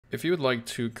If you would like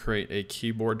to create a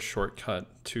keyboard shortcut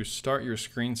to start your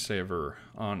screensaver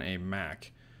on a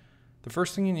Mac, the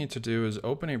first thing you need to do is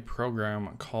open a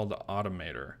program called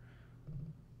Automator.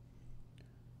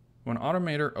 When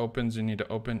Automator opens, you need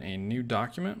to open a new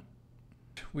document.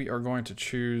 We are going to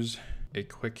choose a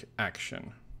quick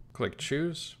action. Click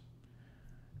Choose,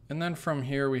 and then from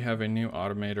here we have a new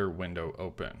Automator window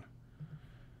open.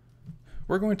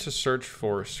 We're going to search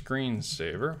for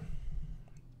screensaver.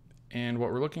 And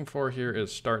what we're looking for here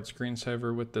is Start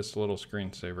Screensaver with this little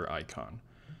screensaver icon.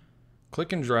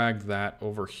 Click and drag that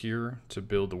over here to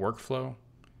build the workflow.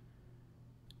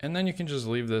 And then you can just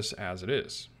leave this as it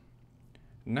is.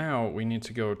 Now we need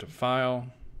to go to File,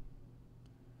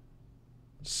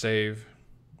 Save,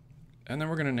 and then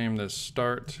we're going to name this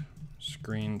Start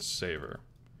Screensaver.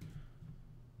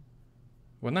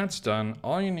 When that's done,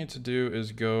 all you need to do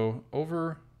is go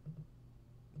over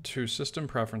to System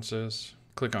Preferences,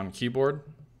 click on Keyboard,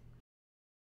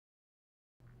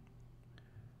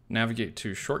 navigate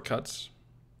to Shortcuts,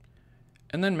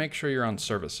 and then make sure you're on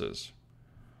Services.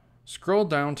 Scroll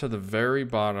down to the very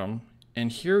bottom,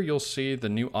 and here you'll see the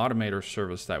new Automator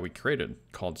service that we created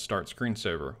called Start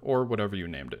Screensaver, or whatever you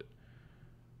named it.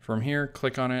 From here,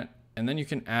 click on it, and then you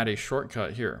can add a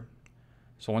shortcut here.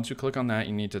 So once you click on that,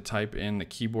 you need to type in the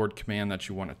keyboard command that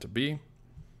you want it to be.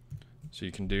 So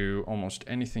you can do almost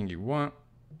anything you want.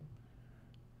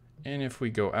 And if we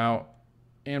go out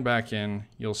and back in,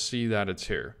 you'll see that it's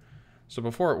here. So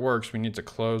before it works, we need to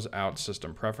close out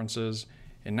System Preferences.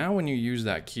 And now when you use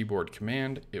that keyboard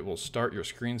command, it will start your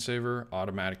screensaver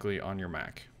automatically on your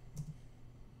Mac.